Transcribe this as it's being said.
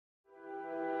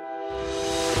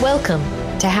Welcome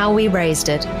to How We Raised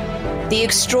It, the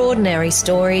extraordinary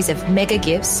stories of mega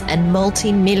gifts and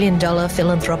multi-million-dollar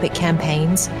philanthropic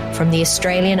campaigns from the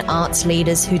Australian arts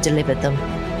leaders who delivered them.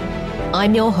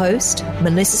 I'm your host,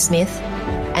 Melissa Smith,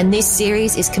 and this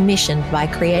series is commissioned by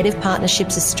Creative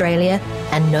Partnerships Australia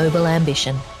and Noble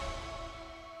Ambition.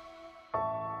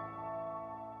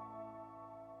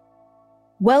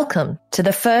 Welcome to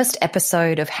the first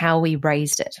episode of How We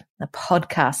Raised It, a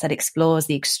podcast that explores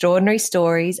the extraordinary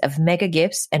stories of mega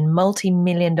gifts and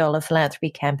multi-million-dollar philanthropy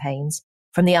campaigns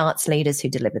from the arts leaders who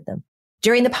delivered them.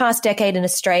 During the past decade in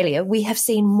Australia, we have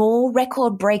seen more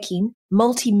record-breaking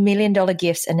multi-million-dollar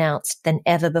gifts announced than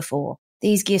ever before.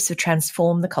 These gifts have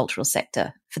transformed the cultural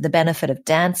sector for the benefit of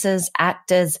dancers,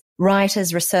 actors,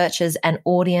 writers, researchers, and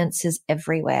audiences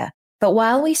everywhere. But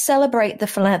while we celebrate the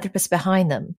philanthropists behind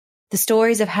them, the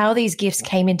stories of how these gifts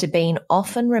came into being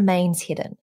often remains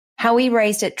hidden. How We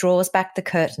Raised It draws back the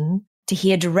curtain to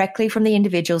hear directly from the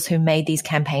individuals who made these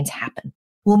campaigns happen.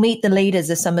 We'll meet the leaders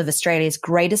of some of Australia's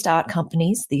greatest art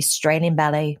companies, the Australian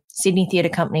Ballet, Sydney Theatre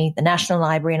Company, the National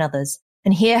Library and others,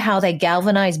 and hear how they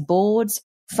galvanise boards,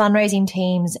 fundraising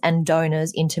teams and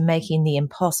donors into making the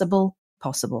impossible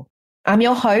possible. I'm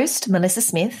your host, Melissa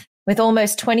Smith, with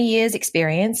almost 20 years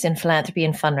experience in philanthropy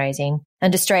and fundraising,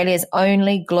 and Australia's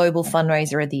only global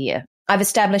fundraiser of the year. I've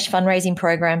established fundraising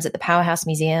programs at the Powerhouse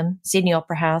Museum, Sydney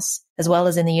Opera House, as well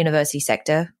as in the university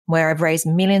sector, where I've raised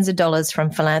millions of dollars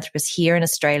from philanthropists here in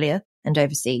Australia and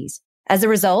overseas. As a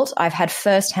result, I've had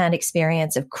first-hand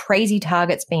experience of crazy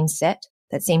targets being set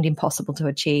that seemed impossible to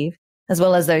achieve, as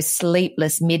well as those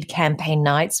sleepless mid-campaign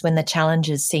nights when the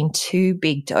challenges seem too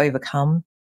big to overcome.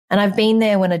 And I've been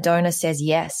there when a donor says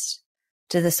yes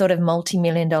to the sort of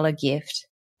multi-million-dollar gift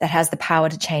that has the power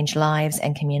to change lives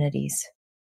and communities,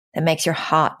 that makes your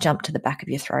heart jump to the back of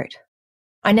your throat.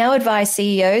 I now advise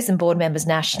CEOs and board members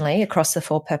nationally across the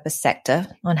for-purpose sector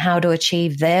on how to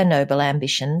achieve their noble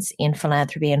ambitions in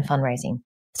philanthropy and fundraising.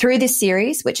 Through this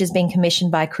series, which has been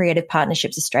commissioned by Creative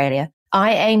Partnerships Australia,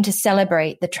 I aim to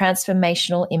celebrate the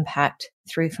transformational impact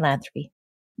through philanthropy.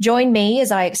 Join me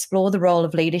as I explore the role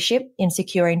of leadership in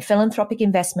securing philanthropic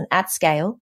investment at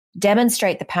scale,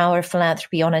 demonstrate the power of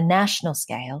philanthropy on a national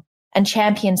scale, and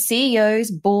champion CEOs,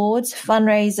 boards,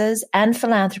 fundraisers, and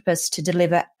philanthropists to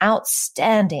deliver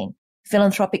outstanding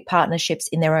philanthropic partnerships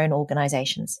in their own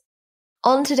organisations.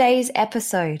 On today's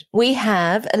episode, we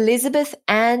have Elizabeth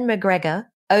Anne McGregor,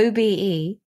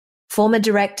 OBE, former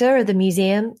director of the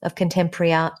Museum of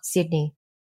Contemporary Art, Sydney.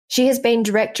 She has been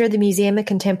director of the Museum of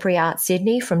Contemporary Art,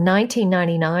 Sydney from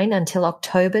 1999 until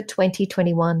October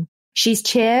 2021. She's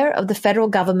chair of the federal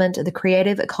government of the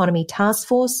Creative Economy Task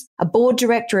Force, a board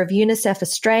director of UNICEF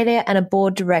Australia, and a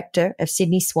board director of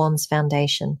Sydney Swans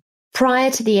Foundation.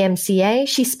 Prior to the MCA,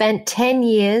 she spent 10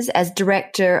 years as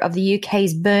director of the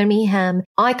UK's Birmingham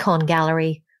Icon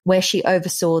Gallery, where she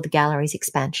oversaw the gallery's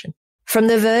expansion. From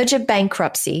the verge of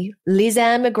bankruptcy, Liz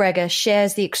Anne McGregor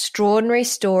shares the extraordinary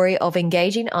story of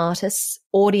engaging artists,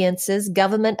 audiences,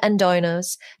 government and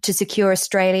donors to secure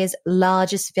Australia's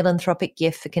largest philanthropic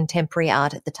gift for contemporary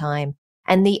art at the time,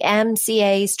 and the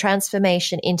MCA's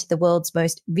transformation into the world's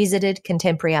most visited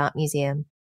contemporary art museum.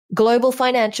 Global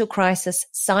financial crisis,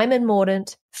 Simon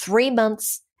Mordaunt, 3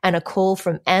 months, and a call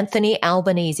from Anthony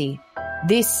Albanese.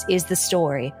 This is the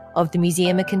story of the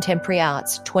Museum of Contemporary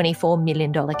Art's $24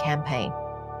 million campaign.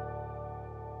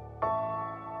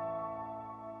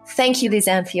 Thank you, Liz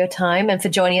Anne, for your time and for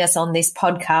joining us on this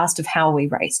podcast of How We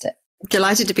Raised It.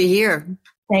 Delighted to be here.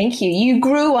 Thank you. You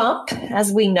grew up,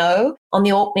 as we know, on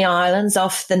the Orkney Islands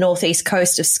off the northeast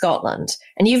coast of Scotland,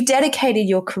 and you've dedicated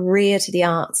your career to the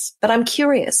arts. But I'm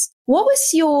curious, what was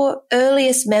your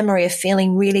earliest memory of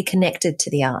feeling really connected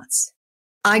to the arts?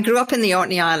 I grew up in the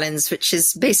Orkney Islands, which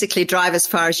is basically drive as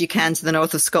far as you can to the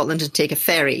north of Scotland and take a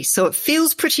ferry. So it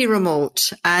feels pretty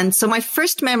remote. And so my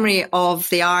first memory of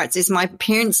the arts is my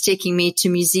parents taking me to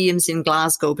museums in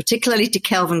Glasgow, particularly to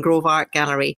Kelvin Grove Art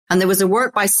Gallery. And there was a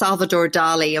work by Salvador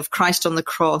Dali of Christ on the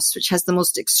Cross, which has the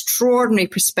most extraordinary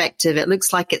perspective. It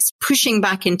looks like it's pushing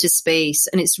back into space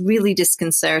and it's really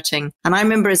disconcerting. And I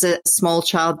remember as a small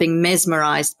child being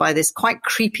mesmerized by this quite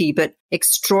creepy but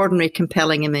extraordinary,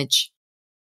 compelling image.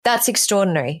 That's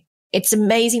extraordinary. It's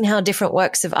amazing how different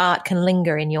works of art can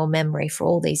linger in your memory for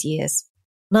all these years.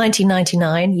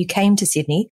 1999, you came to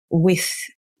Sydney with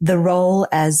the role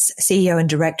as CEO and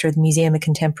director of the Museum of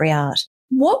Contemporary Art.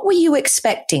 What were you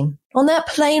expecting? On that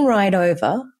plane ride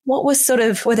over, what was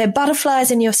were there butterflies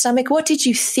in your stomach? What did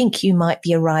you think you might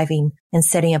be arriving and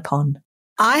setting upon?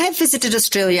 I had visited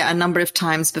Australia a number of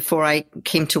times before I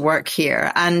came to work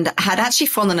here and had actually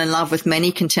fallen in love with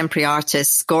many contemporary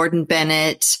artists, Gordon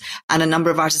Bennett and a number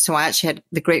of artists who I actually had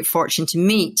the great fortune to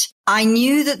meet. I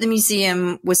knew that the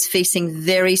museum was facing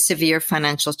very severe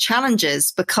financial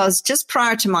challenges because just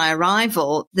prior to my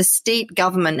arrival, the state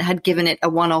government had given it a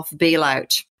one-off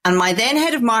bailout. And my then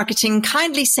head of marketing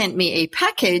kindly sent me a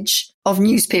package of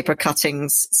newspaper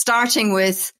cuttings, starting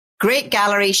with Great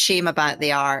Gallery, Shame About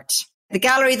the Art. The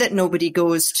gallery that nobody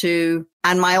goes to,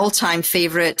 and my all-time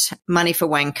favorite, Money for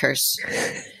Wankers.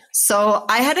 So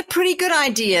I had a pretty good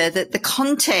idea that the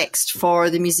context for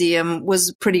the museum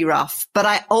was pretty rough, but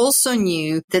I also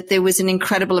knew that there was an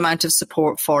incredible amount of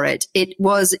support for it. It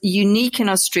was unique in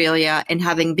Australia in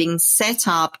having been set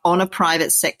up on a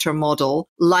private sector model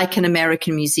like an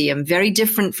American museum, very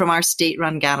different from our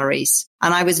state-run galleries.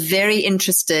 And I was very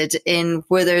interested in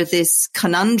whether this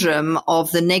conundrum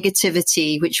of the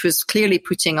negativity, which was clearly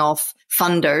putting off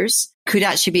funders, could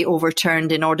actually be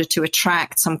overturned in order to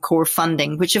attract some core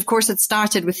funding, which of course had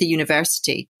started with the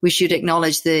university. We should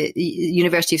acknowledge the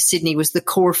University of Sydney was the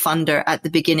core funder at the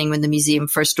beginning when the museum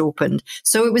first opened.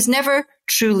 So it was never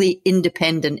truly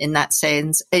independent in that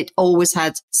sense. It always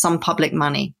had some public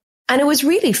money. And it was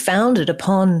really founded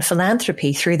upon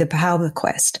philanthropy through the Power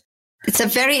Quest. It's a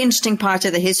very interesting part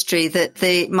of the history that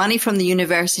the money from the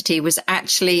university was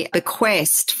actually a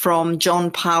bequest from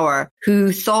John Power,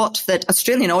 who thought that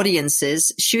Australian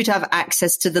audiences should have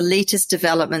access to the latest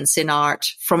developments in art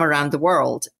from around the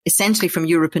world, essentially from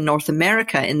Europe and North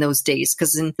America in those days,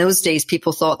 because in those days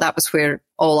people thought that was where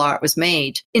all art was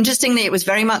made. Interestingly, it was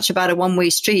very much about a one-way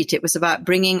street. It was about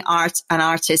bringing art and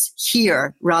artists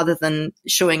here rather than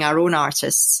showing our own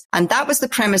artists. And that was the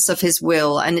premise of his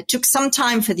will. And it took some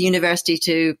time for the university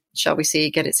to, shall we say,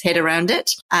 get its head around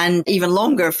it, and even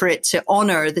longer for it to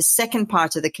honour the second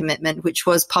part of the commitment, which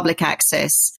was public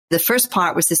access. The first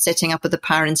part was the setting up of the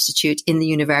Power Institute in the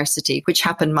university, which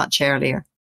happened much earlier.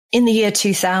 In the year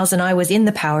 2000, I was in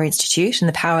the Power Institute and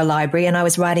the Power Library, and I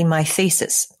was writing my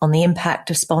thesis on the impact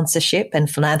of sponsorship and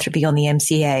philanthropy on the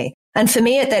MCA. And for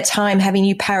me at that time, having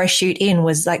you parachute in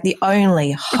was like the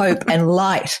only hope and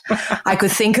light I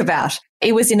could think about.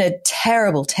 It was in a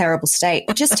terrible, terrible state.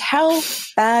 Just how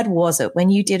bad was it when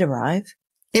you did arrive?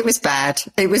 It was bad.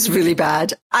 It was really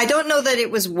bad. I don't know that it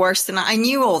was worse than I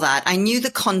knew all that. I knew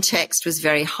the context was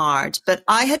very hard, but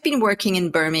I had been working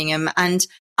in Birmingham and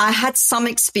I had some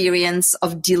experience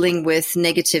of dealing with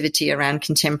negativity around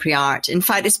contemporary art. In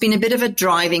fact, it's been a bit of a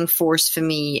driving force for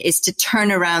me is to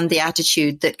turn around the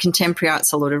attitude that contemporary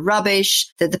art's a load of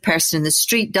rubbish, that the person in the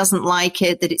street doesn't like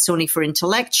it, that it's only for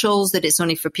intellectuals, that it's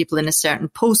only for people in a certain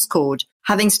postcode.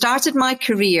 Having started my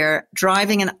career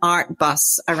driving an art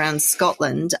bus around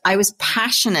Scotland, I was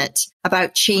passionate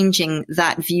about changing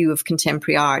that view of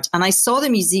contemporary art. And I saw the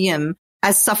museum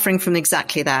as suffering from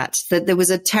exactly that there was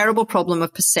a terrible problem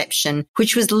of perception,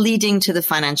 which was leading to the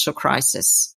financial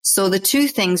crisis. So the two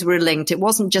things were linked. It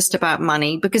wasn't just about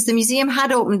money because the museum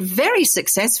had opened very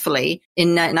successfully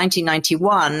in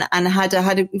 1991 and had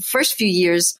a first few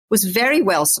years was very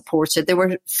well supported. There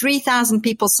were 3,000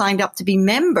 people signed up to be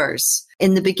members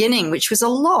in the beginning, which was a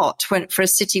lot for a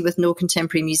city with no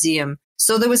contemporary museum.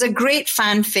 So there was a great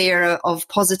fanfare of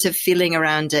positive feeling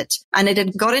around it. And it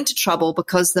had got into trouble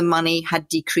because the money had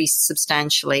decreased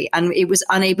substantially and it was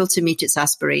unable to meet its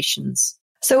aspirations.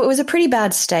 So it was a pretty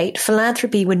bad state.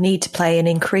 Philanthropy would need to play an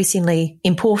increasingly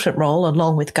important role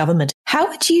along with government. How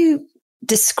would you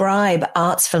describe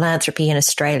arts philanthropy in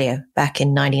Australia back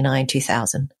in 99,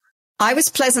 2000? I was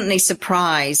pleasantly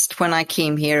surprised when I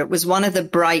came here. It was one of the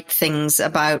bright things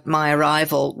about my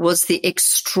arrival was the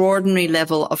extraordinary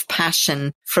level of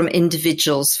passion from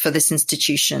individuals for this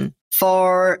institution.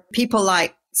 For people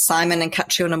like Simon and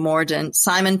Catriona Mordaunt,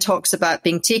 Simon talks about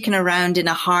being taken around in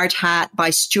a hard hat by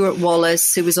Stuart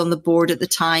Wallace, who was on the board at the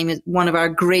time, one of our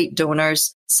great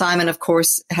donors. Simon, of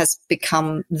course, has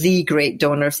become the great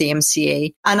donor of the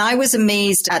MCA. And I was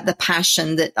amazed at the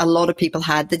passion that a lot of people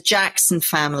had. The Jackson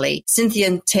family, Cynthia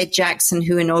and Ted Jackson,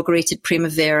 who inaugurated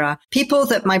Primavera, people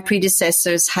that my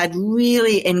predecessors had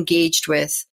really engaged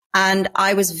with. And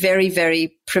I was very,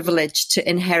 very privileged to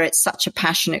inherit such a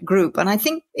passionate group. And I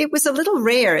think it was a little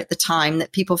rare at the time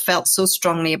that people felt so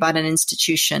strongly about an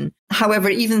institution. However,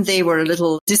 even they were a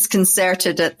little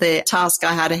disconcerted at the task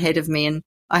I had ahead of me. And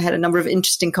I had a number of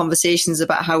interesting conversations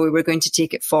about how we were going to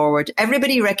take it forward.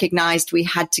 Everybody recognized we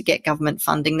had to get government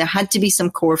funding. There had to be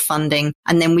some core funding,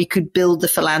 and then we could build the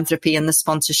philanthropy and the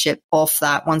sponsorship off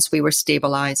that once we were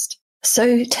stabilized.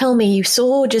 So tell me, you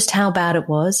saw just how bad it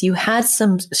was. You had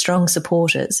some strong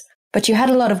supporters, but you had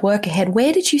a lot of work ahead.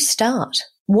 Where did you start?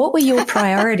 What were your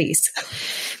priorities?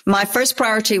 My first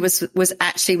priority was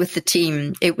actually with the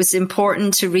team. It was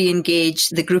important to re-engage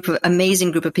the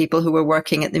amazing group of people who were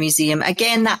working at the museum.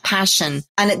 Again, that passion.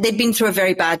 And they'd been through a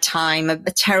very bad time, a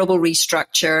terrible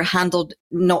restructure, handled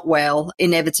not well,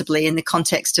 inevitably, in the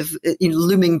context of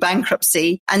looming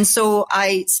bankruptcy. And so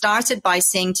I started by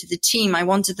saying to the team, I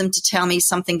wanted them to tell me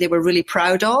something they were really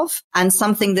proud of and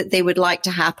something that they would like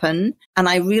to happen. And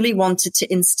I really wanted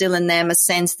to instill in them a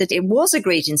sense that it was a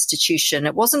great institution.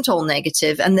 It wasn't all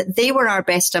negative, and that they were our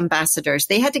best ambassadors.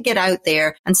 They had to get out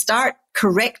there and start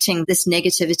correcting this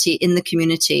negativity in the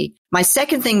community. My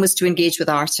second thing was to engage with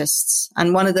artists.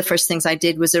 And one of the first things I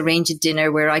did was arrange a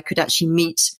dinner where I could actually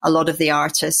meet a lot of the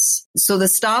artists. So the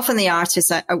staff and the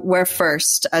artists were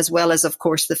first, as well as, of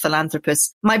course, the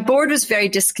philanthropists. My board was very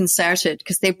disconcerted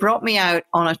because they brought me out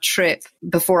on a trip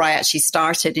before I actually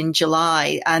started in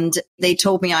July. And they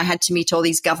told me I had to meet all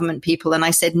these government people. And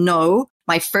I said, no,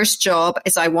 my first job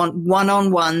is I want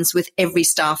one-on-ones with every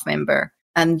staff member.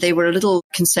 And they were a little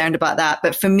concerned about that.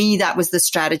 But for me, that was the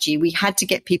strategy. We had to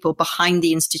get people behind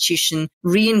the institution,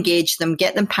 re-engage them,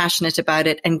 get them passionate about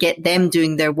it, and get them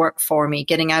doing their work for me,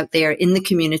 getting out there in the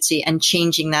community and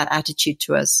changing that attitude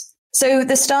to us. So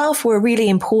the staff were really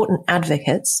important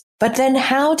advocates. But then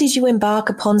how did you embark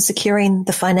upon securing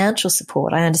the financial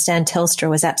support? I understand Telstra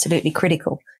was absolutely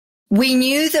critical. We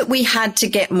knew that we had to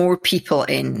get more people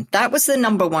in. That was the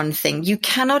number one thing. You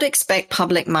cannot expect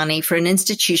public money for an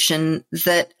institution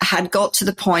that had got to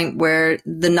the point where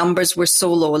the numbers were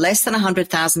so low, less than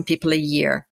 100,000 people a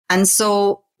year. And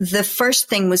so the first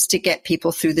thing was to get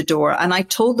people through the door. And I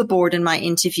told the board in my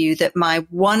interview that my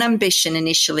one ambition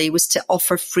initially was to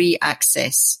offer free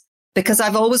access. Because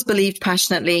I've always believed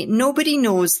passionately, nobody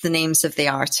knows the names of the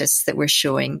artists that we're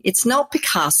showing. It's not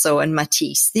Picasso and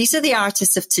Matisse. These are the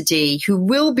artists of today who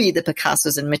will be the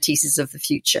Picassos and Matisses of the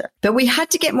future. But we had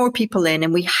to get more people in,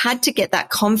 and we had to get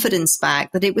that confidence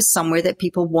back that it was somewhere that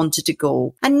people wanted to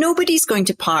go. And nobody's going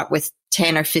to part with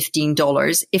 $10 or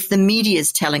 $15 if the media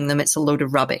is telling them it's a load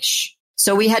of rubbish.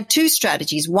 So we had two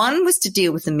strategies. One was to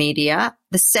deal with the media.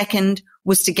 The second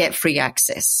was to get free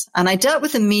access. And I dealt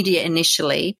with the media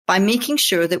initially by making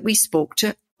sure that we spoke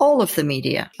to all of the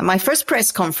media. At my first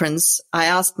press conference, I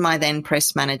asked my then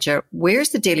press manager, where's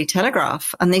the Daily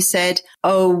Telegraph? And they said,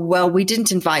 oh, well, we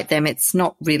didn't invite them. It's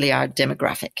not really our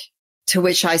demographic. To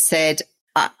which I said,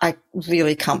 I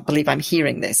really can't believe I'm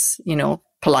hearing this,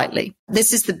 politely.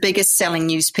 This is the biggest selling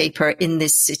newspaper in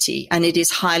this city, and it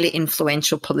is highly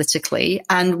influential politically.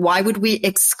 And why would we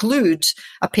exclude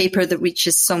a paper that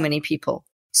reaches so many people?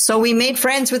 So we made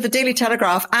friends with the Daily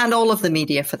Telegraph and all of the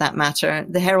media for that matter.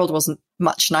 The Herald wasn't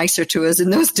much nicer to us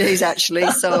in those days, actually.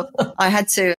 So I had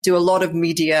to do a lot of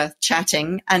media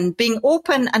chatting and being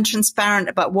open and transparent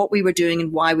about what we were doing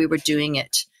and why we were doing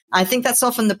it. I think that's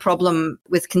often the problem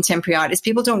with contemporary art is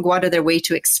people don't go out of their way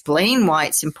to explain why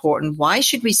it's important. Why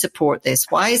should we support this?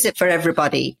 Why is it for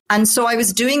everybody? And so I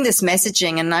was doing this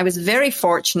messaging, and I was very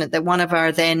fortunate that one of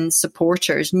our then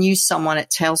supporters knew someone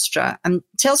at Telstra. And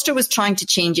Telstra was trying to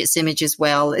change its image as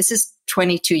well. This is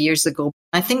 22 years ago.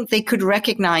 I think they could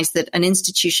recognize that an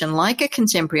institution like a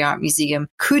contemporary art museum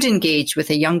could engage with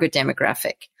a younger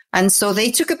demographic. And so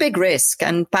they took a big risk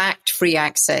and backed free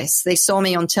access. They saw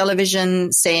me on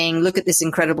television saying, look at this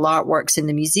incredible artworks in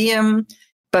the museum,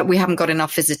 but we haven't got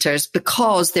enough visitors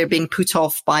because they're being put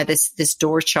off by this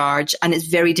door charge. And it's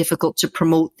very difficult to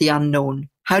promote the unknown.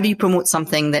 How do you promote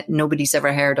something that nobody's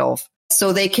ever heard of?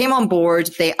 So they came on board.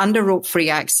 They underwrote free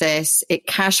access. It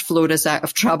cash flowed us out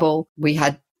of trouble. We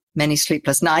had many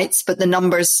sleepless nights, but the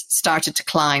numbers started to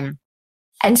climb.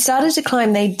 And started to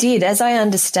climb, they did. As I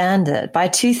understand it, by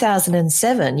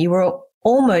 2007, you were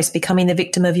almost becoming the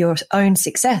victim of your own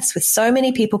success with so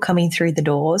many people coming through the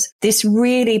doors. This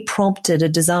really prompted a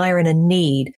desire and a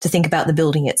need to think about the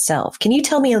building itself. Can you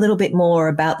tell me a little bit more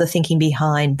about the thinking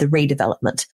behind the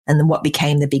redevelopment and then what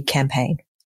became the big campaign?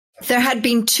 There had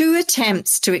been two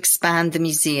attempts to expand the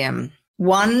museum.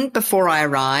 One before I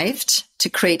arrived to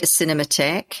create a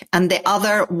cinematheque, and the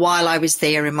other while I was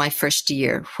there in my first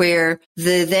year, where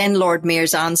the then Lord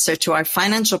Mayor's answer to our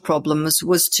financial problems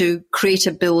was to create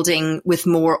a building with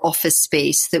more office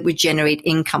space that would generate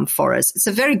income for us. It's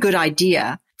a very good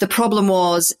idea. The problem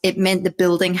was it meant the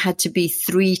building had to be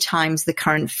 3 times the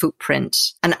current footprint.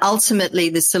 And ultimately,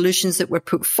 the solutions that were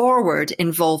put forward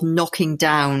involved knocking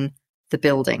down the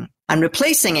building and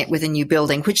replacing it with a new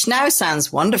building, which now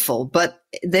sounds wonderful, but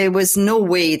there was no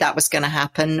way that was going to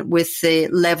happen with the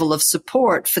level of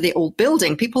support for the old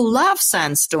building. People love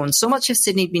sandstone. So much of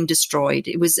Sydney had been destroyed.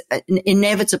 It was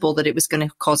inevitable that it was going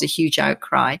to cause a huge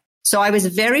outcry. So I was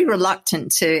very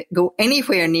reluctant to go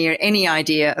anywhere near any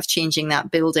idea of changing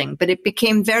that building. But it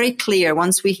became very clear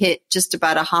once we hit just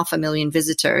about 500,000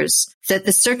 visitors that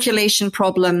the circulation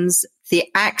problems, the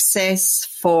access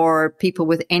for people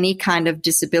with any kind of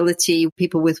disability,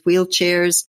 people with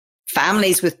wheelchairs,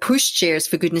 families with pushchairs,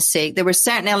 for goodness sake, there were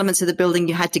certain elements of the building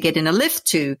you had to get in a lift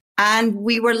to. And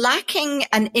we were lacking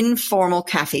an informal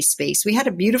cafe space. We had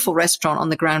a beautiful restaurant on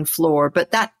the ground floor,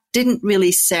 but that didn't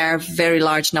really serve very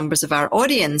large numbers of our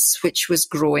audience, which was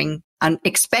growing and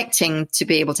expecting to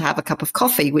be able to have a cup of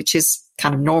coffee, which is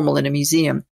kind of normal in a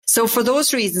museum. So for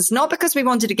those reasons, not because we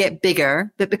wanted to get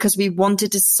bigger, but because we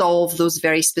wanted to solve those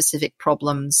very specific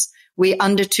problems, we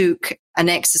undertook an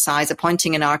exercise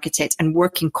appointing an architect and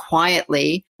working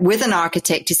quietly with an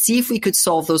architect to see if we could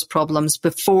solve those problems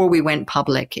before we went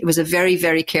public. It was a very,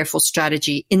 very careful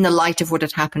strategy in the light of what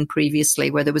had happened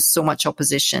previously, where there was so much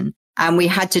opposition. And we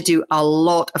had to do a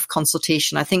lot of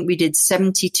consultation. I think we did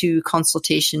 72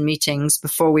 consultation meetings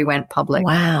before we went public.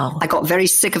 Wow. I got very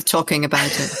sick of talking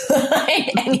about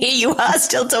it. And here you are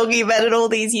still talking about it all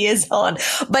these years on.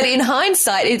 But in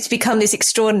hindsight, it's become this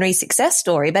extraordinary success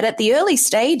story. But at the early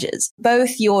stages,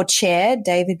 both your chair,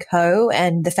 David Coe,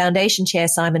 and the foundation chair,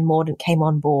 Simon Mordaunt, came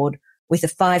on board with a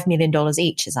 $5 million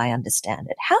each, as I understand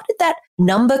it. How did that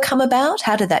number come about?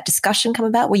 How did that discussion come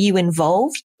about? Were you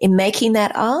involved in making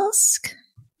that ask?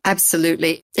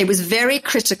 Absolutely. It was very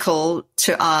critical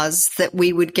to us that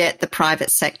we would get the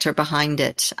private sector behind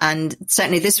it. And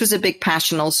certainly this was a big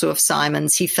passion also of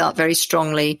Simon's. He felt very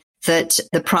strongly that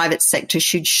the private sector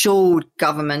should show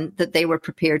government that they were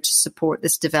prepared to support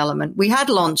this development. We had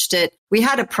launched it. We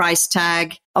had a price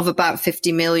tag of about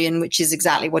 50 million, which is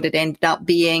exactly what it ended up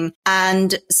being.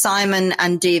 And Simon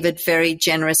and David very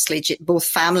generously, both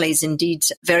families indeed,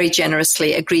 very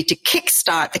generously agreed to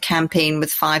kickstart the campaign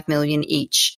with 5 million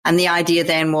each. And the idea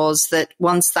then was that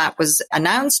once that was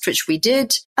announced, which we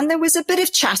did, and there was a bit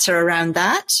of chatter around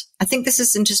that. I think this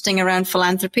is interesting around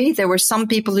philanthropy. There were some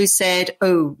people who said,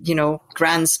 oh,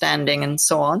 grandstanding and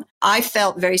so on. I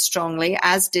felt very strongly,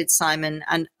 as did Simon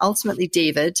and ultimately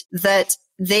David, that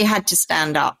they had to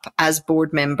stand up as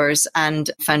board members and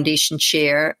foundation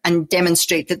chair and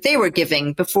demonstrate that they were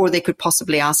giving before they could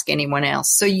possibly ask anyone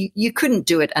else. So you couldn't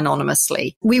do it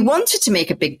anonymously. We wanted to make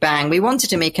a big bang. We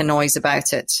wanted to make a noise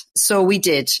about it. So we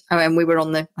did. And we were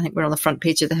I think we're on the front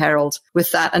page of the Herald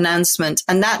with that announcement.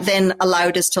 And that then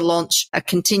allowed us to launch a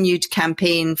continued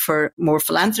campaign for more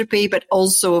philanthropy, but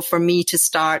also for me to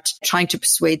start trying to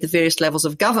persuade the various levels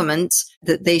of government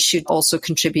that they should also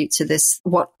contribute to this.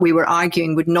 What we were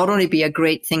arguing would not only be a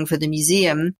great thing for the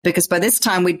museum, because by this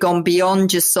time we'd gone beyond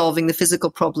just solving the physical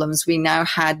problems. We now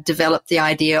had developed the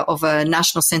idea of a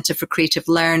National Centre for Creative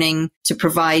Learning to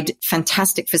provide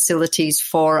fantastic facilities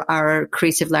for our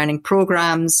creative learning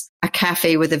programs, a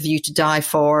cafe with a view to die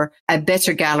for,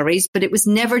 better galleries. But it was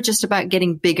never just about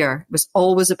getting bigger. It was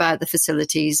always about the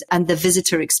facilities and the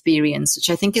visitor experience, which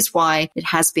I think is why it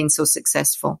has been so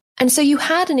successful. And so you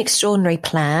had an extraordinary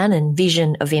plan and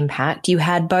vision of impact. You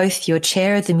had both your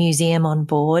chair of the museum on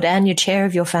board and your chair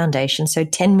of your foundation, so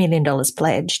 $10 million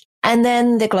pledged. And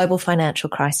then the global financial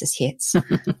crisis hits.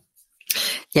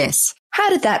 Yes. How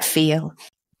did that feel?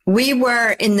 We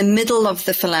were in the middle of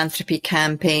the philanthropy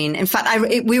campaign. In fact,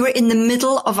 we were in the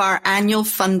middle of our annual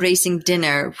fundraising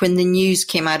dinner when the news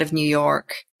came out of New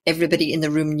York. Everybody in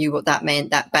the room knew what that meant,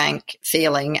 that bank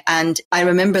failing. And I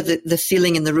remember the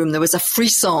feeling in the room. There was a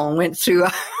frisson went through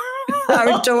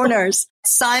our donors.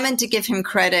 Simon, to give him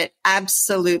credit,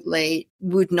 absolutely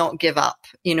would not give up.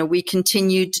 We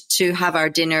continued to have our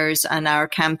dinners and our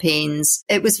campaigns.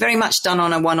 It was very much done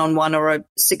on a one-on-one or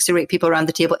 6 or 8 people around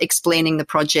the table explaining the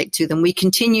project to them. We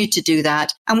continued to do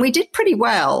that and we did pretty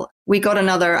well. We got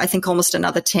almost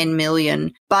another 10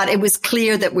 million, but it was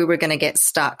clear that we were going to get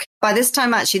stuck. By this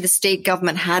time, actually, the state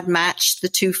government had matched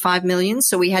the 5 million.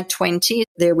 So we had 20.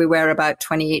 There we were about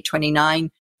 28,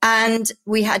 29. And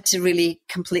we had to really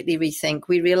completely rethink.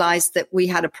 We realized that we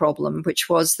had a problem, which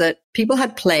was that people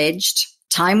had pledged,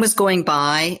 time was going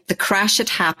by, the crash had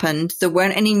happened, there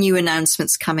weren't any new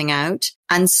announcements coming out.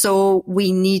 And so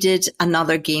we needed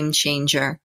another game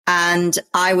changer. And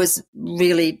I was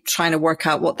really trying to work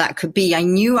out what that could be. I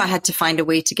knew I had to find a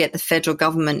way to get the federal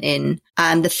government in.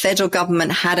 And the federal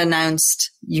government had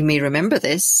announced, you may remember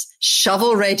this,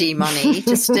 shovel-ready money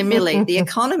to stimulate the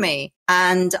economy.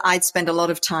 And I'd spent a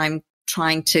lot of time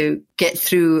trying to get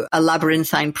through a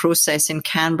labyrinthine process in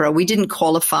Canberra. We didn't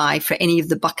qualify for any of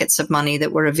the buckets of money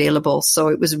that were available. So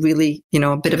it was really,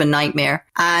 a bit of a nightmare.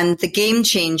 And the game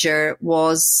changer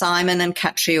was Simon and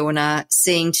Catriona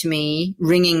saying to me,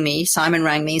 ringing me. Simon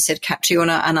rang me and said,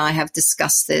 Catriona and I have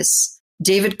discussed this.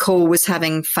 David Coe was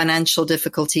having financial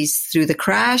difficulties through the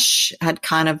crash, had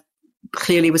kind of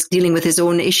clearly was dealing with his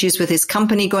own issues with his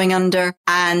company going under,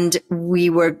 and we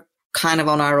were kind of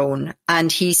on our own.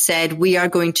 And he said, we are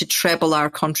going to treble our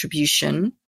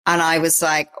contribution. And I was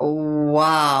like, oh,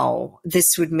 wow,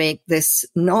 this would make this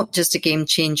not just a game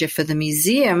changer for the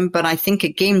museum, but I think a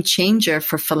game changer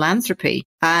for philanthropy.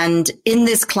 And in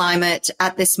this climate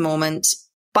at this moment,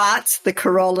 but the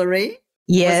corollary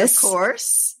was, of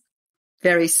course,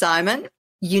 very Simon,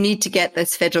 you need to get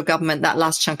this federal government that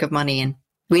last chunk of money in.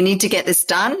 We need to get this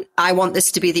done. I want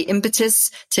this to be the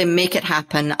impetus to make it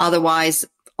happen. Otherwise,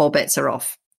 all bets are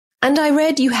off. And I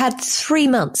read you had 3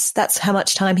 months. That's how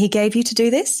much time he gave you to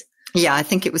do this? Yeah, I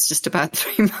think it was just about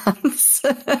 3 months.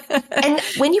 And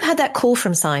when you had that call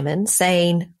from Simon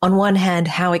saying, on one hand,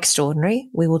 how extraordinary,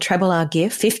 we will treble our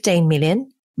gift, 15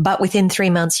 million, but within 3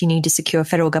 months you need to secure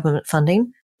federal government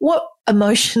funding. What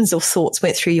emotions or thoughts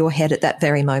went through your head at that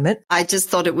very moment? I just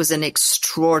thought it was an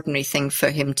extraordinary thing for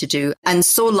him to do, and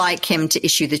so like him to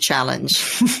issue the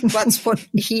challenge. That's what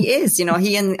he is. You know,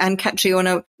 he and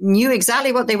Catriona knew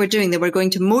exactly what they were doing. They were going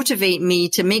to motivate me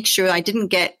to make sure I didn't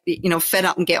get, fed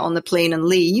up and get on the plane and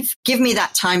leave. Give me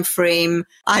that time frame.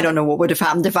 I don't know what would have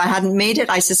happened if I hadn't made it.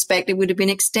 I suspect it would have been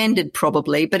extended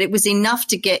probably, but it was enough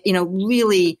to get,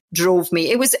 really drove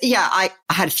me. It was, I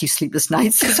had a few sleepless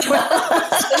nights as well.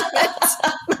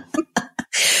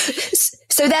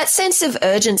 So that sense of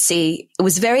urgency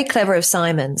was very clever of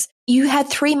Simon's. You had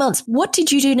 3 months. What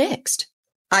did you do next?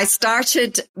 I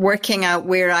started working out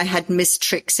where I had missed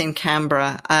tricks in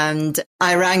Canberra, and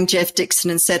I rang Jeff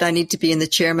Dixon and said I need to be in the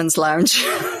chairman's lounge.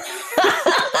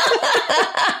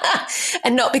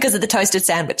 And not because of the toasted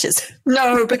sandwiches.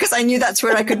 No, because I knew that's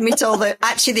where I could meet all the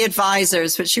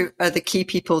advisors, which are the key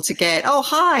people to get. Oh,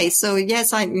 hi. So yes,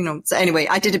 so anyway,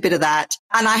 I did a bit of that.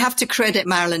 And I have to credit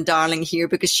Marilyn Darling here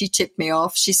because she tipped me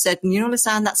off. She said,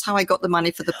 Lisanne, that's how I got the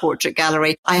money for the portrait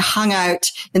gallery. I hung out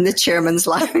in the chairman's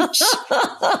lounge.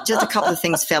 Just a couple of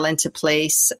things fell into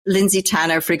place. Lindsay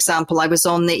Tanner, for example, I was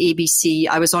on the ABC.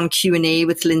 I was on Q&A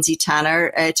with Lindsay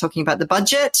Tanner, talking about the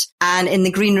budget. And in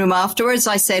the green room afterwards,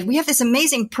 I said, we have this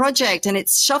amazing project and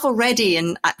it's shovel ready.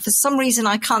 And for some reason,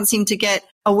 I can't seem to get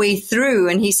a way through.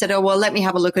 And he said, oh, well, let me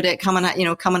have a look at it. Come and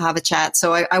have a chat.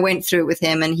 So I went through it with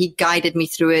him and he guided me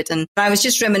through it. And I was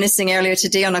just reminiscing earlier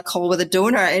today on a call with a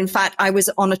donor. In fact, I was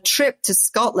on a trip to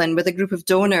Scotland with a group of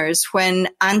donors when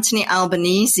Anthony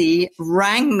Albanese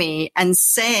rang me and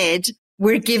said,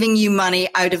 we're giving you money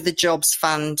out of the Jobs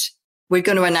Fund. We're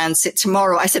going to announce it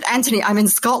tomorrow. I said, Anthony, I'm in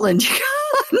Scotland. You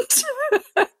can't.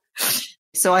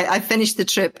 So I finished the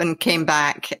trip and came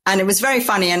back, and it was very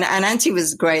funny. And Auntie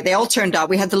was great. They all turned up.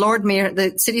 We had the Lord Mayor,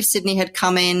 the City of Sydney had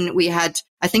come in. We had,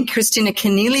 I think Christina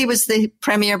Keneally was the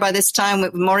Premier by this time.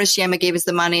 Maurice Yema gave us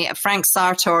the money. Frank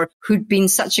Sartor, who'd been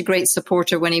such a great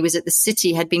supporter when he was at the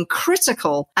City, had been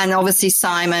critical. And obviously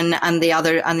Simon and the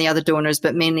other donors,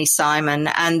 but mainly Simon.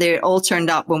 And they all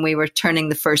turned up when we were turning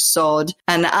the first sod.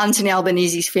 And Anthony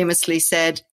Albanese famously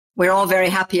said, we're all very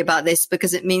happy about this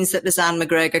because it means that Lisanne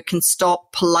McGregor can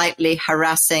stop politely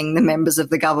harassing the members of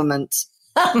the government.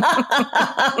 Well,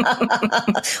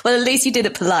 at least you did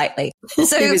it politely.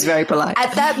 So he was very polite.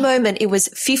 At that moment, it was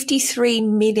 53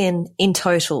 million in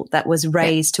total that was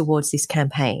raised towards this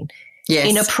campaign. Yes.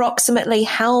 In approximately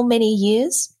how many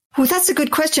years? Oh, that's a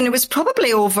good question. It was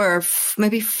probably over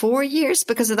maybe 4 years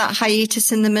because of that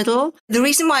hiatus in the middle. The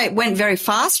reason why it went very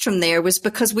fast from there was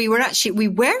because we were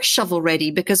shovel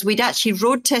ready because we'd actually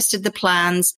road tested the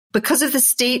plans. Because of the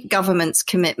state government's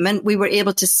commitment, we were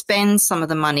able to spend some of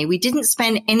the money. We didn't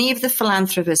spend any of the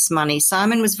philanthropists' money.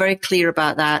 Simon was very clear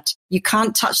about that. You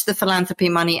can't touch the philanthropy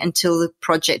money until the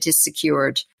project is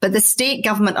secured. But the state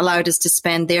government allowed us to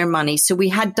spend their money. So we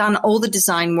had done all the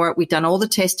design work. We'd done all the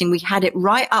testing. We had it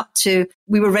right up to,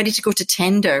 we were ready to go to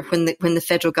tender when the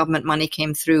federal government money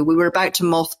came through. We were about to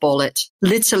mothball it,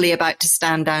 literally about to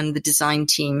stand down the design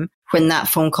team when that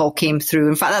phone call came through.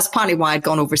 In fact, that's partly why I'd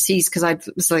gone overseas because I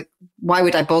was like, why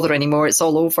would I bother anymore? It's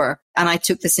all over. And I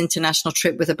took this international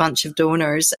trip with a bunch of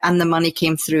donors and the money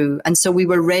came through. And so we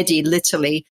were ready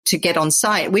literally to get on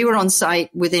site. We were on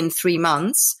site within 3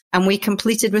 months and we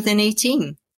completed within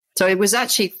 18. So it was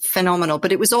actually phenomenal,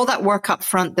 but it was all that work up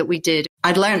front that we did.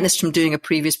 I'd learned this from doing a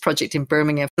previous project in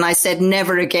Birmingham and I said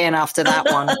never again after that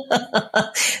one.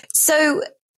 So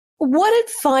what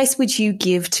advice would you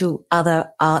give to other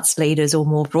arts leaders or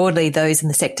more broadly those in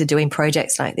the sector doing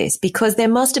projects like this? Because there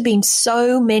must have been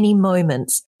so many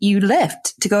moments you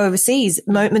left to go overseas,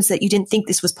 moments that you didn't think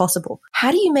this was possible. How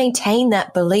do you maintain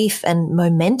that belief and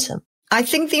momentum? I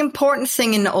think the important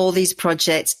thing in all these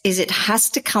projects is it has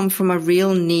to come from a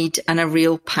real need and a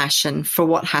real passion for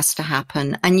what has to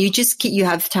happen. And you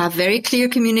have to have very clear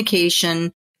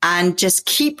communication and just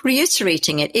keep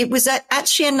reiterating it. It was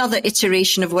actually another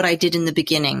iteration of what I did in the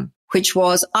beginning, which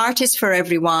was art is for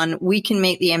everyone. We can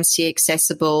make the MCA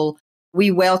accessible. We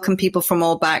welcome people from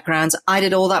all backgrounds. I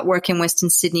did all that work in Western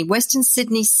Sydney. Western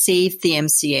Sydney saved the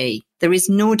MCA. There is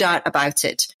no doubt about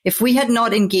it. If we had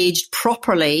not engaged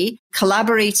properly,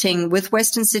 collaborating with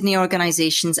Western Sydney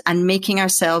organizations and making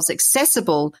ourselves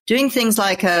accessible, doing things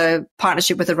like a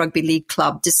partnership with a rugby league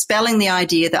club, dispelling the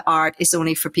idea that art is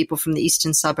only for people from the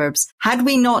eastern suburbs. Had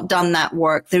we not done that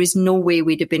work, there is no way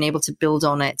we'd have been able to build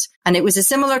on it. And it was a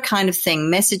similar kind of thing,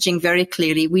 messaging very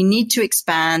clearly. We need to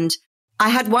expand. I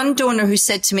had one donor who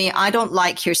said to me, I don't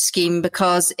like your scheme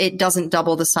because it doesn't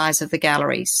double the size of the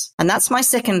galleries. And that's my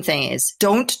second thing is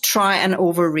don't try and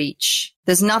overreach.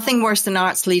 There's nothing worse than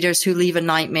arts leaders who leave a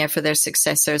nightmare for their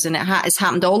successors. And it's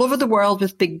happened all over the world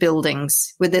with big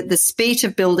buildings, with the spate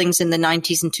of buildings in the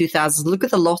 90s and 2000s. Look at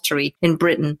the lottery in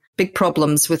Britain, big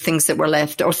problems with things that were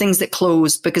left or things that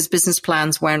closed because business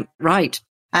plans weren't right.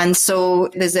 And so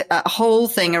there's a whole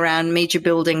thing around major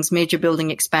building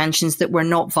expansions that were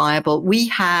not viable. We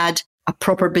had a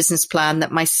proper business plan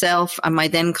that myself and my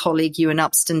then colleague, Ewan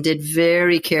Upston, did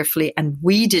very carefully, and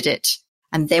we did it.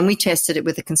 And then we tested it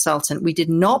with a consultant. We did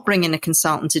not bring in a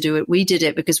consultant to do it. We did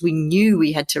it because we knew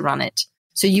we had to run it.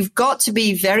 So you've got to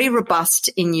be very robust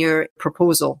in your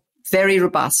proposal, very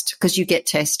robust, because you get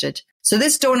tested. So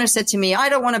this donor said to me, I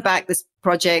don't want to back this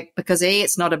project because A,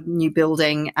 it's not a new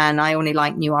building and I only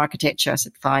like new architecture. I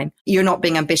said, fine. You're not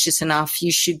being ambitious enough.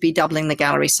 You should be doubling the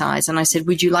gallery size. And I said,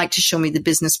 would you like to show me the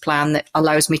business plan that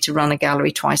allows me to run a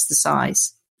gallery twice the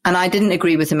size? And I didn't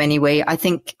agree with him anyway. I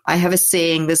think I have a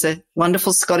saying, there's a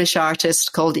wonderful Scottish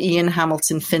artist called Ian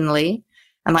Hamilton Finlay,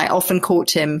 and I often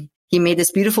quote him. He made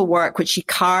this beautiful work, which he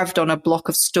carved on a block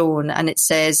of stone, and it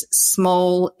says,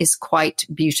 small is quite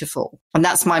beautiful. And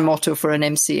that's my motto for an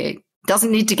MCA.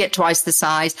 Doesn't need to get twice the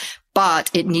size,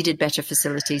 but it needed better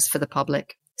facilities for the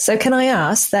public. So can I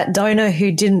ask that donor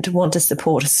who didn't want to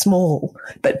support a small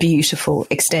but beautiful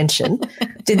extension,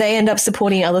 did they end up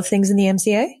supporting other things in the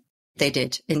MCA? They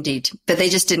did, indeed. But they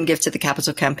just didn't give to the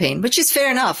capital campaign, which is fair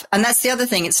enough. And that's the other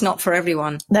thing. It's not for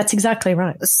everyone. That's exactly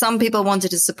right. Some people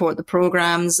wanted to support the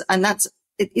programs, and that's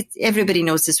everybody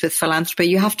knows this with philanthropy.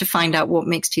 You have to find out what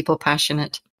makes people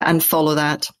passionate and follow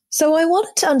that. So I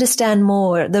wanted to understand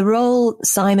more. The role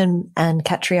Simon and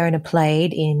Catriona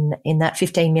played in that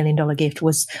 $15 million gift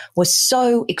was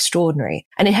so extraordinary.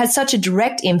 And it had such a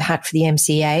direct impact for the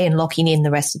MCA and locking in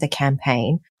the rest of the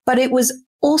campaign. But it was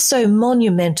also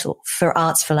monumental for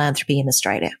arts philanthropy in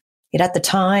Australia. At the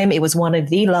time, it was one of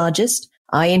the largest.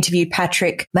 I interviewed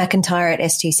Patrick McIntyre at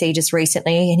STC just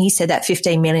recently, and he said that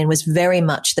 15 million was very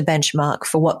much the benchmark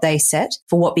for what they set,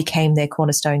 for what became their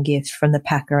cornerstone gift from the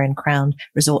Packer and Crown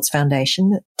Resorts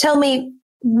Foundation. Tell me,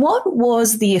 what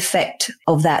was the effect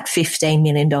of that $15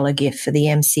 million gift for the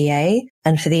MCA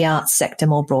and for the arts sector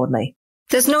more broadly?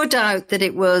 There's no doubt that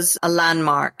it was a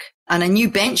landmark and a new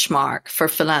benchmark for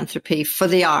philanthropy, for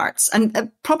the arts, and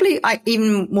probably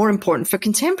even more important for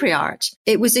contemporary art.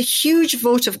 It was a huge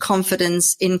vote of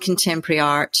confidence in contemporary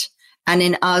art and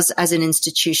in us as an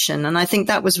institution. And I think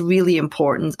that was really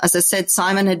important. As I said,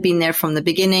 Simon had been there from the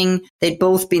beginning. They'd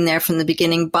both been there from the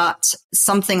beginning, but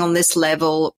something on this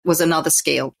level was another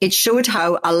scale. It showed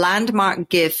how a landmark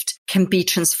gift can be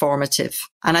transformative.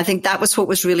 And I think that was what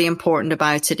was really important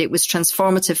about it. It was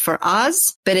transformative for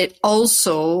us, but it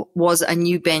also was a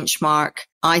new benchmark,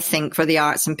 I think, for the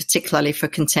arts and particularly for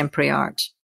contemporary art.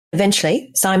 Eventually,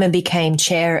 Simon became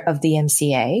chair of the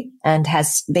MCA and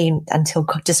has been until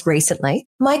just recently.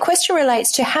 My question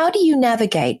relates to how do you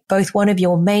navigate both one of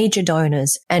your major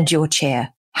donors and your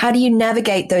chair? How do you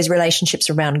navigate those relationships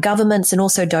around governments and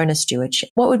also donor stewardship?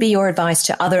 What would be your advice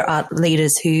to other art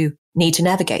leaders who need to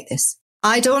navigate this?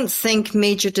 I don't think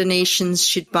major donations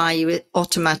should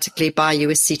automatically buy you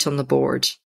a seat on the board,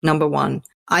 number one.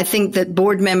 I think that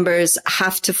board members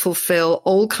have to fulfill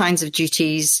all kinds of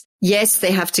duties. Yes,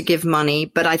 they have to give money,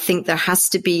 but I think there has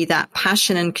to be that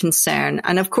passion and concern.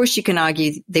 And of course, you can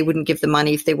argue they wouldn't give the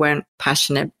money if they weren't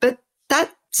passionate, but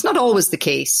that's not always the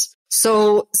case.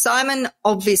 So Simon,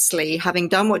 obviously, having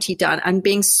done what he'd done and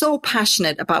being so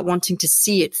passionate about wanting to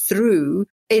see it through,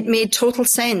 it made total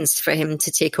sense for him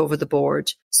to take over the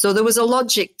board. So there was a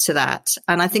logic to that.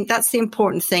 And I think that's the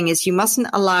important thing, is you mustn't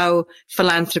allow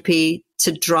philanthropy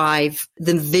to drive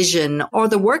the vision or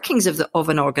the workings of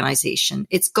an organization.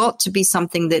 It's got to be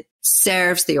something that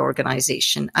serves the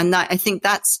organization. And I think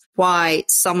that's why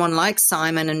someone like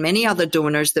Simon and many other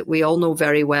donors that we all know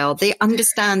very well, they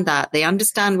understand that. They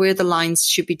understand where the lines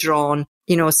should be drawn.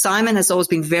 You know, Simon has always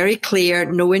been very clear,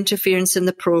 no interference in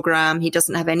the program. He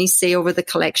doesn't have any say over the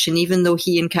collection, even though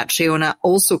he and Catriona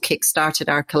also kickstarted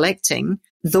our collecting.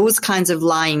 Those kinds of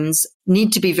lines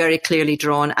need to be very clearly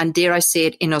drawn. And dare I say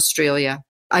it, in Australia.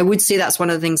 I would say that's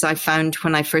one of the things I found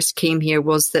when I first came here,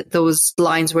 was that those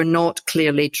lines were not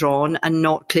clearly drawn and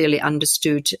not clearly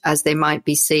understood as they might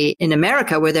be, say, in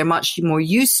America, where they're much more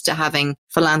used to having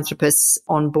philanthropists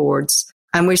on boards.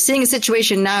 And we're seeing a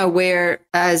situation now where,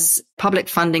 as public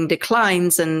funding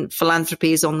declines and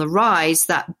philanthropy is on the rise,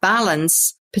 that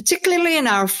balance, particularly in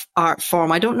our art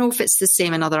form, I don't know if it's the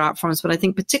same in other art forms, but I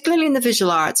think particularly in the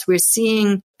visual arts, we're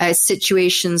seeing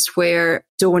situations where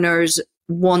donors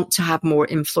want to have more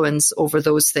influence over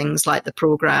those things like the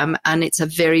program. And it's a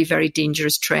very, very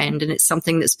dangerous trend. And it's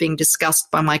something that's being discussed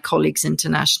by my colleagues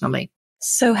internationally.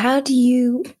 So how do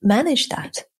you manage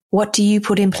that? What do you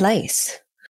put in place?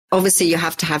 Obviously, you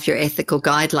have to have your ethical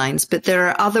guidelines, but there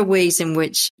are other ways in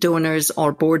which donors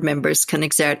or board members can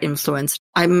exert influence.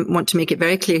 I want to make it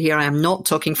very clear here, I am not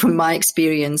talking from my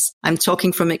experience. I'm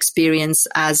talking from experience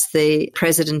as the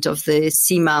president of the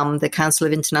CIMAM, the Council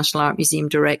of International Art Museum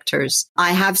Directors.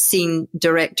 I have seen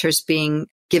directors being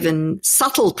given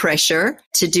subtle pressure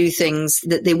to do things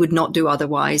that they would not do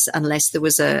otherwise unless there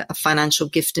was a financial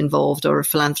gift involved or a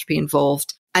philanthropy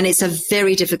involved. And it's a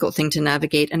very difficult thing to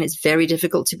navigate, and it's very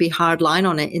difficult to be hard line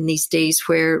on it in these days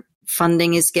where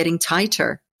funding is getting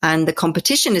tighter and the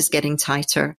competition is getting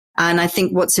tighter. And I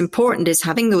think what's important is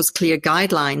having those clear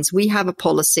guidelines. We have a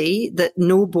policy that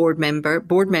no board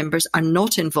members are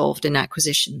not involved in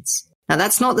acquisitions. Now,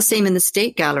 that's not the same in the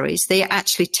state galleries. They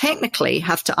actually technically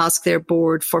have to ask their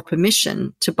board for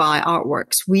permission to buy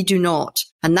artworks. We do not.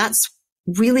 And that's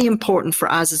really important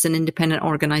for us as an independent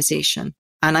organization.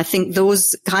 And I think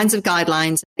those kinds of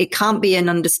guidelines, it can't be an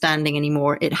understanding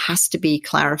anymore. It has to be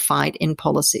clarified in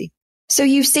policy. So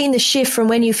you've seen the shift from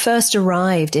when you first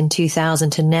arrived in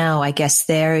 2000 to now. I guess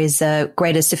there is a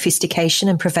greater sophistication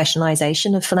and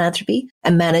professionalization of philanthropy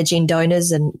and managing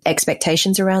donors and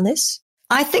expectations around this.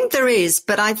 I think there is,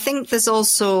 but I think there's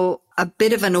also a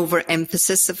bit of an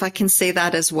overemphasis, if I can say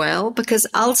that as well, because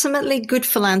ultimately good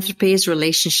philanthropy is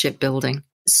relationship building.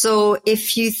 So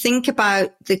if you think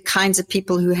about the kinds of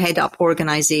people who head up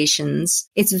organizations,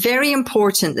 it's very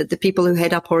important that the people who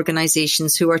head up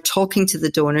organizations who are talking to the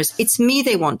donors, it's me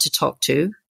they want to talk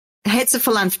to. Heads of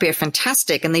philanthropy are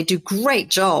fantastic and they do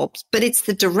great jobs, but it's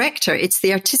the director, it's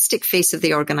the artistic face of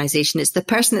the organization. It's the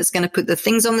person that's going to put the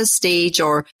things on the stage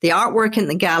or the artwork in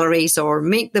the galleries or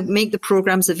make the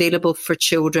programs available for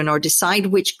children or decide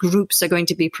which groups are going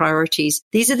to be priorities.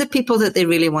 These are the people that they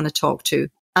really want to talk to.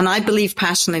 And I believe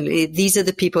passionately, these are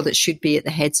the people that should be at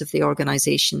the heads of the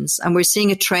organizations. And we're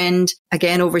seeing a trend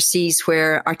again overseas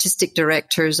where artistic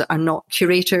directors are not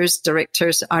curators.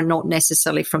 Directors are not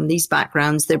necessarily from these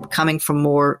backgrounds. They're coming from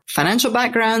more financial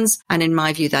backgrounds. And in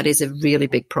my view, that is a really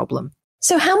big problem.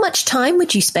 So how much time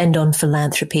would you spend on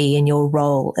philanthropy in your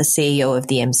role as CEO of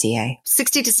the MCA?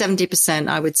 60 to 70%,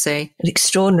 I would say. An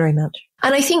extraordinary amount.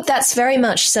 And I think that's very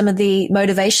much some of the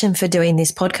motivation for doing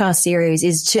this podcast series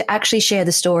is to actually share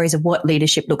the stories of what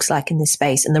leadership looks like in this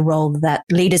space and the role that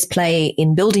leaders play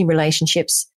in building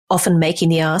relationships, often making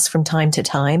the ask from time to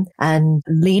time and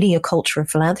leading a culture of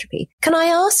philanthropy. Can I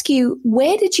ask you,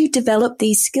 where did you develop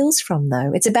these skills from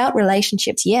though? It's about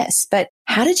relationships, yes, but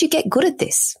how did you get good at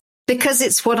this? Because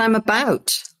it's what I'm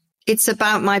about. It's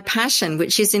about my passion,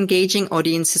 which is engaging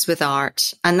audiences with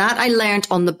art. And that I learned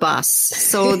on the bus.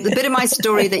 So the bit of my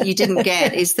story that you didn't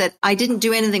get is that I didn't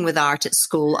do anything with art at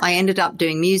school. I ended up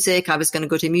doing music. I was going to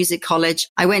go to music college.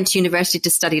 I went to university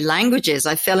to study languages.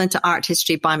 I fell into art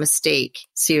history by mistake,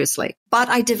 seriously. But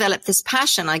I developed this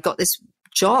passion. I got this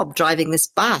job driving this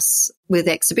bus with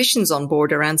exhibitions on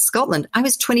board around Scotland. I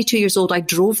was 22 years old. I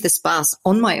drove this bus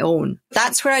on my own.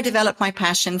 That's where I developed my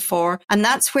passion for. And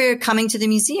that's where coming to the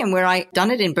museum, where I'd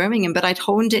done it in Birmingham, but I'd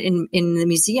honed it in the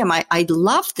museum. I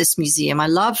loved this museum. I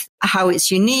love how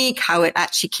it's unique, how it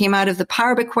actually came out of the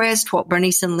power bequest, what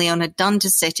Bernice and Leon had done to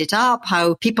set it up,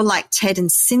 how people like Ted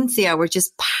and Cynthia were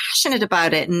just passionate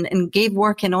about it and gave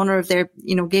work in honor of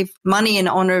gave money in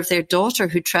honor of their daughter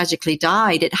who tragically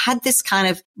died. It had this kind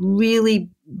of really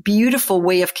beautiful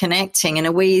way of connecting in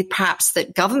a way perhaps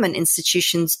that government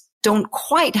institutions don't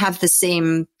quite have the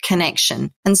same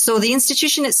connection. And so the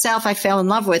institution itself, I fell in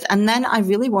love with, and then I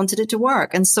really wanted it to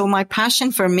work. And so my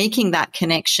passion for making that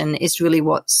connection is really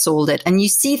what sold it. And you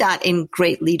see that in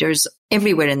great leaders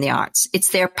everywhere in the arts.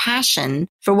 It's their passion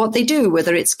for what they do,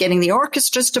 whether it's getting the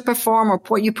orchestras to perform or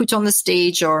what you put on the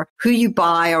stage or who you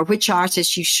buy or which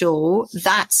artist you show.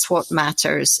 That's what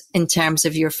matters in terms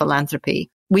of your philanthropy.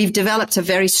 We've developed a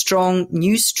very strong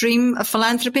new stream of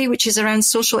philanthropy, which is around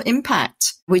social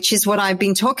impact, which is what I've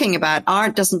been talking about.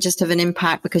 Art doesn't just have an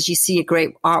impact because you see a great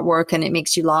artwork and it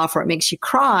makes you laugh or it makes you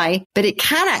cry, but it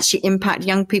can actually impact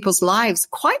young people's lives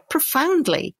quite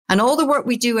profoundly. And all the work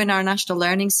we do in our National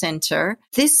Learning Centre,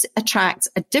 this attracts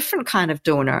a different kind of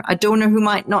donor, a donor who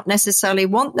might not necessarily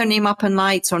want their name up in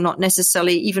lights or not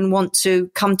necessarily even want to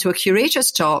come to a curator's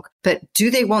talk, but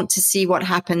do they want to see what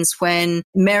happens when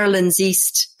Maryland's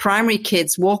East primary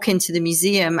kids walk into the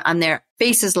museum and their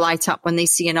faces light up when they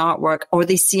see an artwork or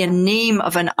they see a name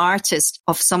of an artist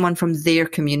of someone from their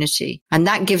community. And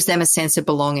that gives them a sense of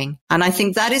belonging. And I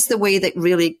think that is the way that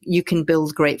really you can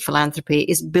build great philanthropy,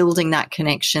 is building that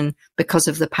connection because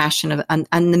of the passion of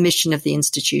and the mission of the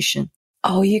institution.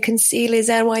 Oh, you can see,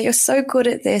 Lizanne, why you're so good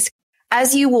at this.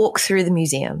 As you walk through the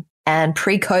museum, and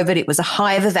pre-COVID, it was a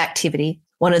hive of activity,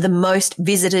 one of the most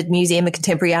visited museum of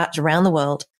contemporary art around the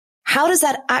world. How does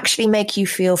that actually make you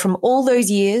feel from all those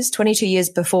years, 22 years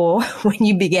before when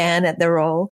you began at the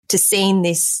role, to seeing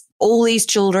this, all these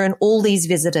children, all these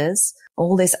visitors,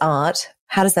 all this art?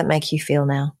 How does that make you feel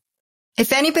now?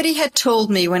 If anybody had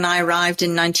told me when I arrived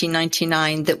in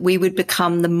 1999 that we would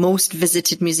become the most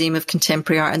visited museum of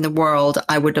contemporary art in the world,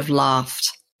 I would have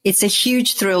laughed. It's a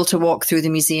huge thrill to walk through the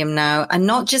museum now and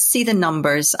not just see the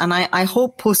numbers. And I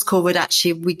hope post-COVID,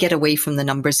 actually, we get away from the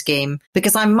numbers game,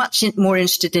 because I'm much more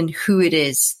interested in who it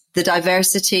is, the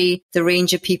diversity, the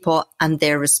range of people and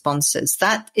their responses.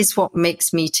 That is what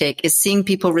makes me tick, is seeing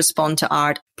people respond to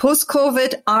art.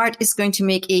 Post-COVID, art is going to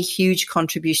make a huge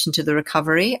contribution to the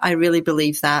recovery. I really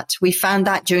believe that. We found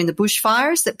that during the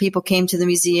bushfires, that people came to the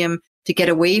museum to get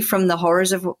away from the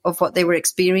horrors of what they were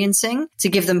experiencing, to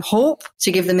give them hope,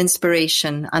 to give them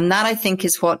inspiration. And that, I think,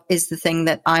 is what is the thing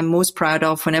that I'm most proud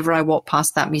of whenever I walk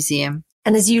past that museum.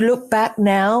 And as you look back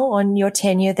now on your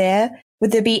tenure there,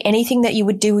 would there be anything that you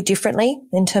would do differently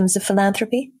in terms of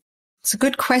philanthropy? It's a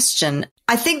good question.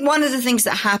 I think one of the things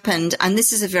that happened, and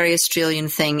this is a very Australian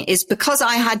thing, is because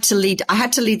I had to lead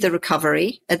the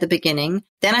recovery at the beginning.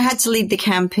 Then I had to lead the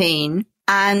campaign,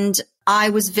 and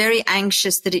I was very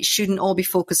anxious that it shouldn't all be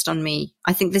focused on me.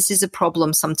 I think this is a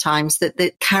problem sometimes, that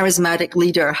the charismatic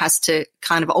leader has to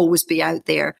kind of always be out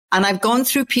there. And I've gone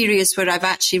through periods where I've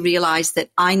actually realized that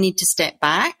I need to step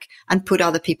back and put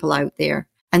other people out there.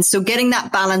 And so getting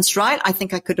that balance right, I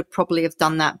think I could have probably have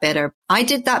done that better. I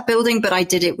did that building, but I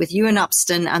did it with Ewan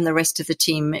Upston and the rest of the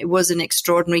team. It was an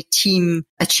extraordinary team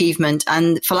achievement,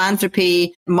 and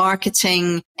philanthropy,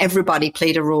 marketing, everybody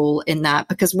played a role in that,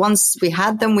 because once we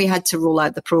had them, we had to roll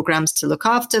out the programs to look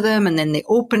after them, and then the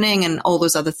opening and all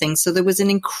those other things. So there was an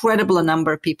incredible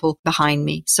number of people behind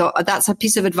me. So that's a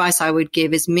piece of advice I would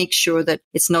give, is make sure that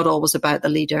it's not always about the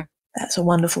leader. That's a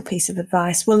wonderful piece of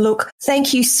advice. Well, look,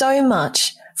 thank you so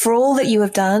much for all that you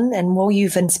have done and all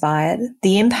you've inspired.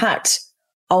 The impact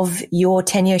of your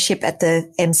tenureship at the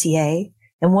MCA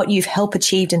and what you've helped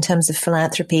achieve in terms of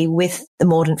philanthropy with the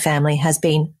Mordaunt family has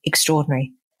been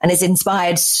extraordinary, and has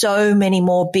inspired so many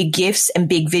more big gifts and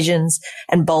big visions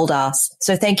and bold asks.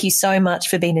 So thank you so much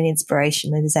for being an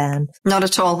inspiration, Lizanne. Not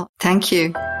at all. Thank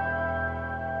you.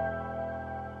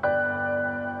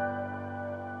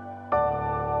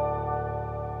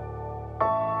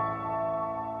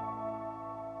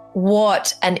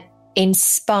 What an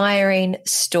inspiring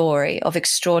story of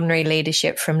extraordinary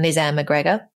leadership from Lizanne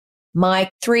McGregor. My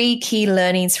 3 key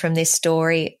learnings from this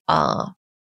story are: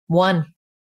 1,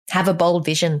 have a bold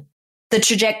vision. The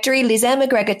trajectory Lizanne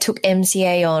McGregor took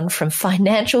MCA on, from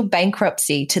financial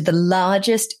bankruptcy to the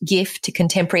largest gift to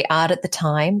contemporary art at the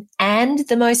time and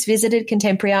the most visited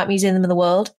contemporary art museum in the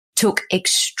world, took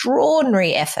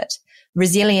extraordinary effort,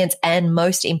 resilience, and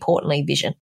most importantly,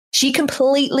 vision. She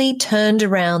completely turned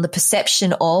around the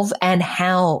perception of and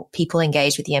how people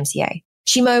engage with the MCA.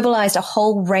 She mobilized a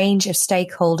whole range of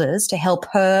stakeholders to help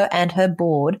her and her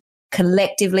board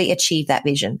collectively achieve that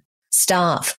vision.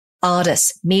 Staff,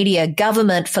 artists, media,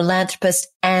 government, philanthropists,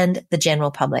 and the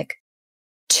general public.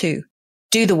 2,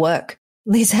 do the work.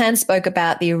 Lizanne spoke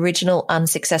about the original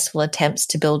unsuccessful attempts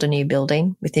to build a new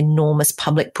building with enormous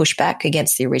public pushback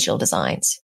against the original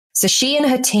designs. So she and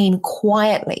her team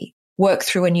quietly worked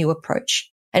through a new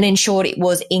approach and ensured it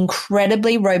was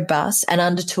incredibly robust and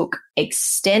undertook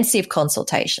extensive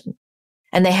consultation.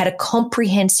 and they had a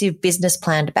comprehensive business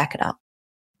plan to back it up.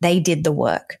 They did the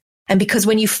work. And because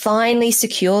when you finally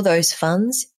secure those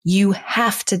funds, you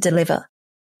have to deliver.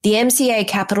 The MCA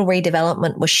Capital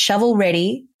Redevelopment was shovel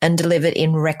ready and delivered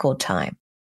in record time.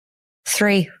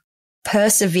 3,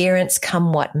 perseverance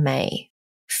come what may.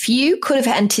 Few could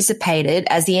have anticipated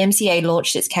as the MCA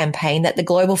launched its campaign that the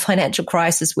global financial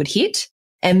crisis would hit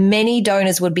and many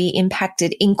donors would be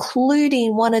impacted,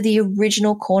 including one of the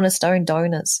original cornerstone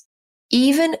donors.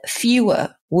 Even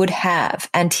fewer would have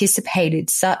anticipated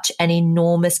such an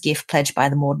enormous gift pledged by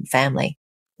the Mordaunt family,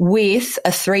 with a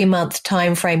 3-month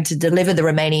time frame to deliver the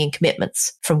remaining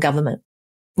commitments from government.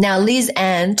 Now, Liz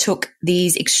Ann took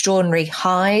these extraordinary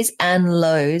highs and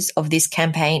lows of this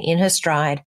campaign in her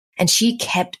stride, and she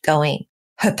kept going.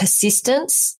 Her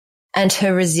persistence and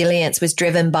her resilience was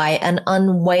driven by an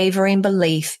unwavering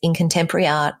belief in contemporary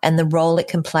art and the role it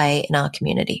can play in our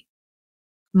community.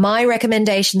 My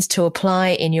recommendations to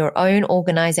apply in your own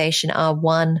organization are: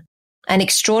 1, an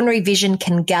extraordinary vision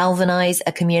can galvanize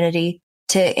a community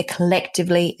to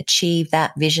collectively achieve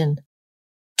that vision.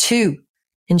 2,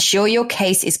 ensure your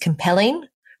case is compelling,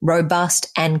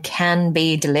 robust, and can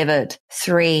be delivered.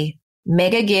 3,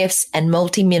 mega gifts and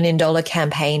multi-million-dollar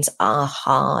campaigns are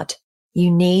hard. You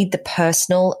need the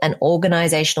personal and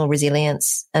organizational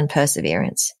resilience and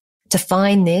perseverance. To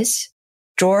find this,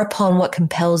 draw upon what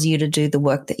compels you to do the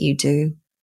work that you do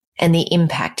and the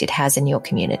impact it has in your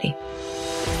community.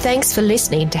 Thanks for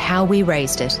listening to How We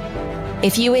Raised It.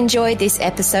 If you enjoyed this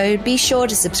episode, be sure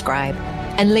to subscribe,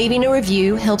 and leaving a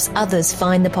review helps others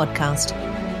find the podcast.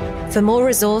 For more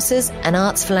resources and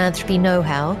arts philanthropy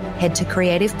know-how, head to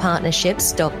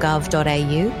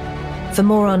creativepartnerships.gov.au. For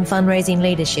more on fundraising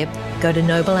leadership, go to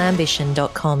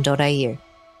nobleambition.com.au.